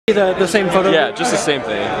The same photo? Yeah, just the same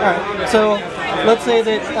thing. Alright, so let's say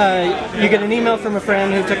that you get an email from a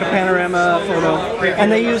friend who took a panorama photo,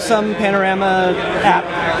 and they use some panorama app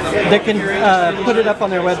that can put it up on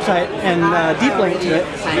their website and deep link to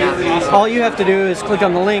it. All you have to do is click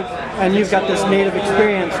on the link, and you've got this native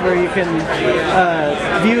experience where you can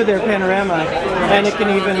view their panorama, and it can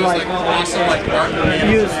even like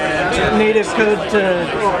use native code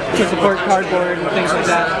to support cardboard and things like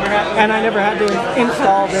that. And I never had to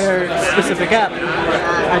install their specific app.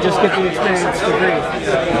 I just get the experience for free.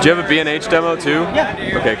 Do you have a B&H demo too? Yeah.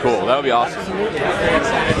 Okay, cool. That would be awesome.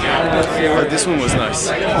 This one was nice.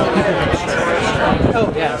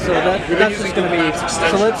 Oh yeah, so that's just going to be,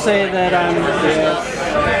 so let's say that I'm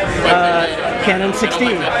Canon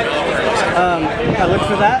 6D. I look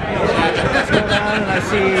for that, scroll down and I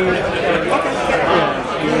see,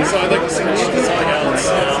 So I'd like to see something else.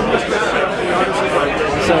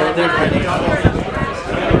 so they're pretty.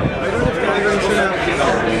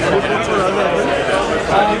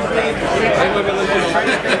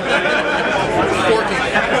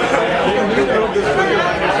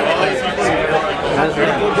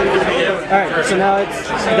 Alright, so now it's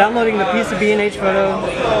downloading the piece of B&H photo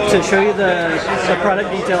to show you the product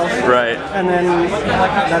details. Right. And then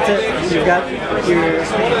that's it. You've got your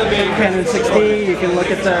Canon 6D, you can look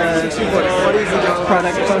at the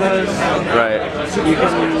product photos. Right. You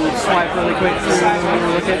can swipe really quick through,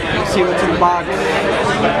 look at, see what's in the box.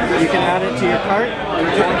 You can add it to your cart.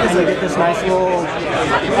 So you get this nice little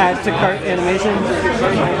add to cart animation.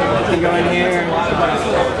 You can go in here.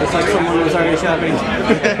 It's like someone was already shopping.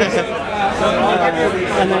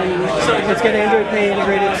 And then it's got Android Pay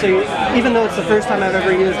integrated, so even though it's the first time I've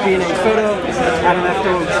ever used B&H Photo, I don't have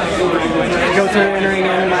to go through entering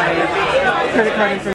in my credit card information.